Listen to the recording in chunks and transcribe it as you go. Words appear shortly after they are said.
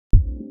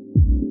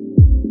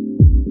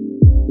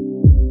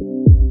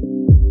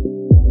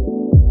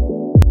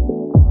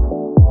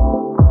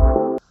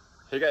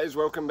guys,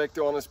 welcome back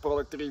to Honest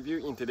Product Review.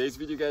 In today's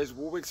video guys,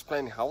 we'll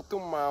explain how to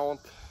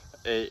mount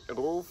a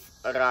roof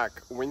rack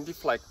wind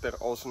deflector,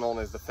 also known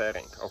as the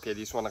fairing. Okay,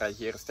 this one right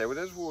here, stay with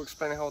us. We'll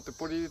explain how to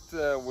put it.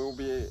 We'll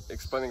be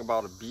explaining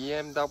about a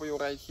BMW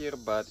right here,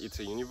 but it's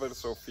a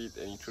universal fit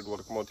and it should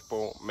work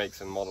multiple makes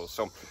and models.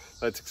 So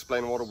let's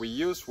explain what we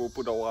use. We'll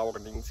put all our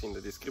links in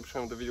the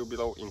description of the video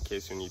below in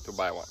case you need to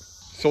buy one.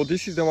 So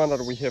this is the one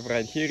that we have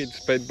right here.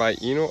 It's made by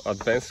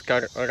Advanced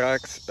Car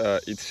Racks.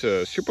 It's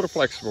super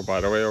flexible,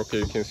 by the way. Okay,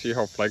 you can see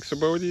how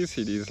flexible it is.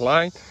 It is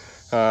light,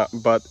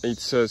 but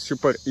it's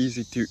super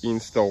easy to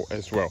install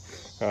as well.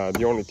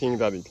 The only thing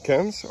that it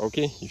comes,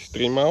 okay, is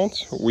 3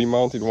 mounts. We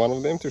mounted one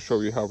of them to show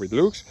you how it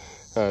looks.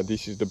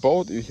 This is the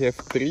bolt. You have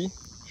 3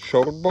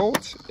 short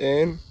bolts,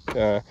 and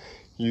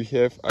you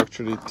have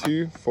actually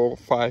 2, 4,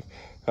 5,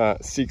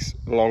 6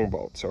 long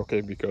bolts, okay,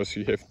 because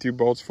you have 2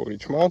 bolts for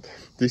each mount.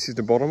 This is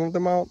the bottom of the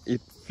mount.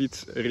 It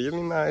fits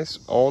really nice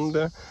on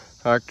the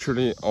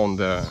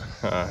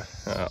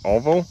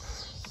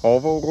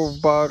oval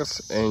roof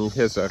bars, and it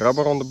has a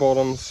rubber on the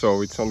bottom,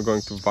 so it's not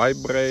going to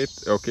vibrate.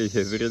 Okay, it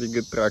has really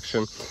good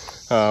traction.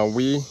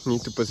 We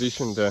need to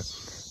position the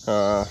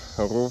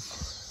roof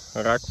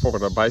rack for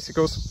the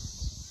bicycles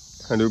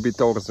a little bit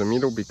towards the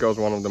middle, because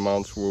one of the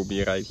mounts will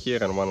be right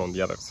here and one on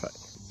the other side.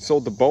 So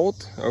the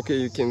bolt, okay,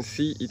 you can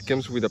see it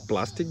comes with a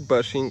plastic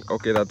bushing,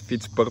 okay, that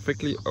fits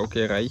perfectly,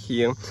 okay, right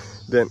here.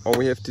 Then all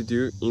we have to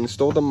do,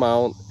 install the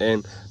mount,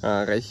 and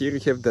right here you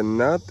have the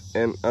nut,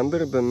 and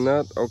under the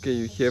nut, okay,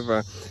 you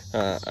have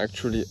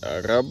actually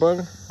a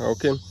rubber,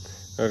 okay,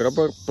 a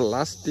rubber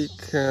plastic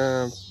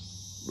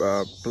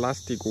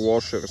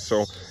washer.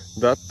 So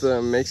that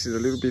makes it a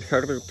little bit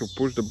harder to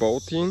push the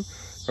bolt in.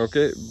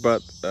 Okay,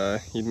 but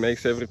it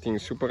makes everything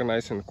super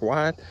nice and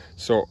quiet.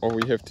 So all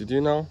we have to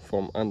do now,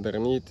 from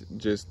underneath,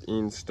 just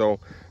install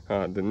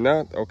the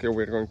nut. Okay,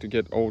 we're going to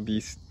get all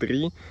these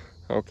 3,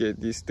 okay,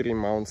 these 3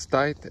 mounts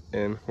tight,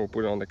 and we'll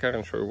put it on the car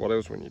and show you what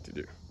else we need to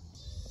do.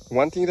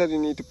 One thing that you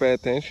need to pay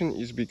attention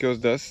is because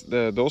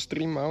those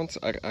 3 mounts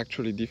are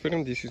actually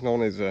different. This is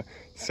known as a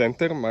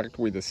center, marked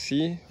with a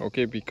C,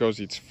 okay, because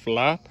it's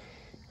flat.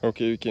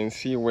 Okay, you can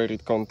see where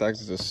it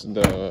contacts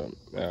the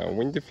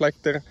wind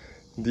deflector.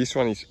 This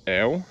one is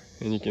L,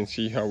 and you can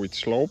see how it's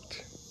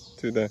sloped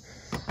to the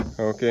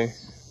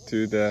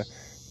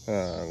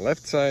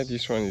left side.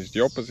 This one is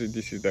the opposite.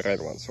 This is the right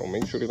one, so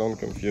make sure you don't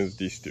confuse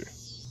these two.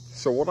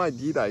 So what I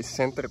did, I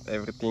centered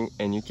everything,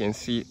 and you can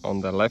see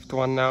on the left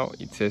one now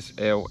it says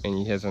L, and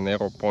it has an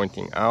arrow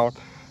pointing out,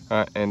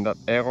 and that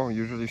arrow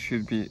usually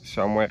should be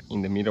somewhere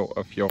in the middle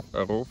of your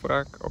roof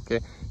rack. Okay,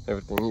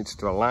 everything needs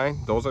to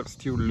align. Those are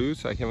still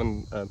loose. I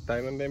haven't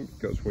tightened them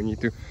because we need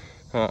to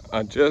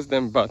adjust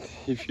them. But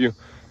if you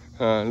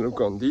look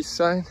on this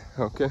side,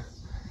 okay,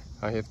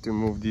 I have to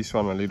move this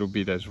one a little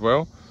bit as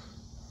well,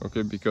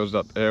 okay, because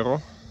that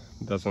arrow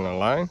doesn't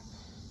align.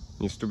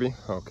 Needs to be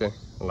okay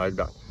like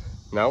that.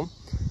 Now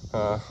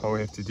all we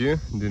have to do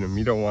the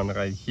middle one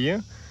right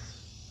here,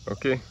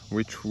 okay,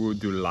 which we'll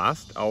do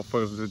last. I'll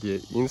first do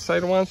the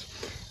inside ones.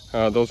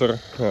 Those are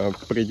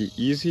pretty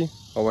easy.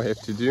 All I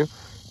have to do,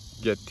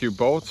 get 2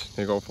 bolts,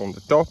 they go from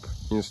the top,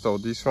 install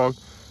this one,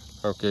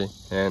 okay,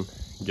 and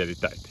get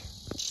it tight.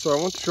 So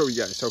I want to show you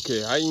guys,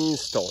 okay, I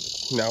installed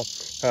it. Now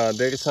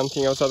there is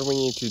something else that we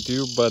need to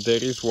do, but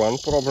there is one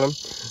problem,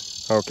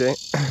 okay.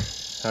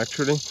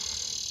 Actually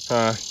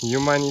you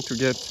might need to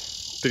get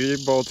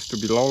 3 bolts to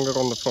be longer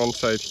on the front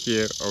side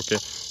here, okay,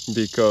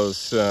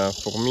 because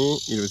for me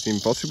it was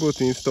impossible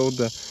to install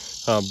the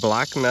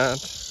black nut,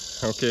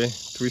 okay,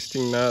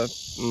 twisting nut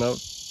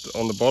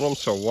on the bottom.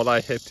 So what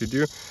I had to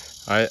do,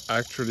 I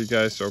actually,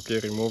 guys,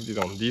 okay, removed it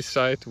on this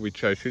side,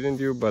 which I shouldn't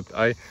do, but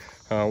I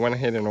went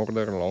ahead and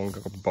ordered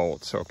longer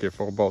bolts, okay,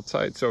 for both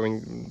sides. So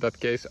in that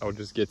case I'll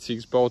just get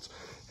 6 bolts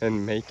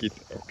and make it,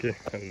 okay,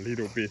 a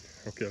little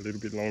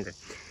bit longer.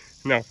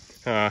 Now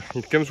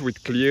it comes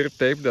with clear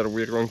tape that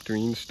we're going to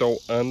install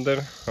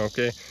under,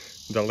 okay,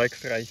 the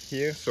legs right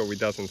here, so it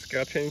doesn't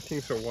scratch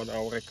anything. So what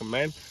I'll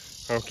recommend,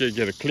 okay,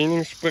 get a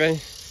cleaning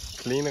spray,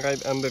 clean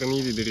right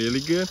underneath it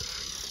really good,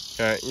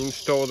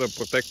 install the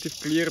protective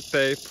clear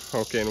tape,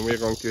 okay, and we're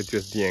going to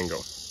adjust the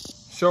angle.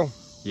 So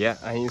yeah,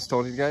 I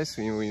installed it, guys.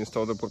 We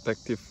installed the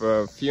protective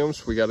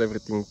films. We got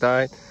everything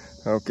tight,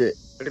 okay,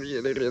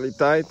 really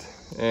tight,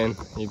 and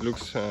it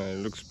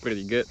looks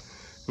pretty good.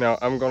 Now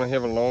I'm gonna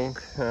have a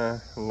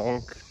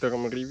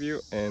long-term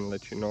review and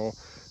let you know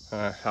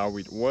how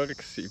it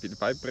works, if it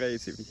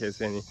vibrates, if it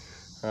has any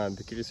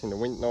decrease in the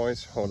wind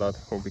noise. All that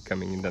will be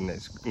coming in the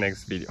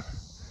next video.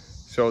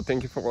 So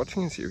thank you for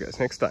watching, and see you guys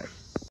next time.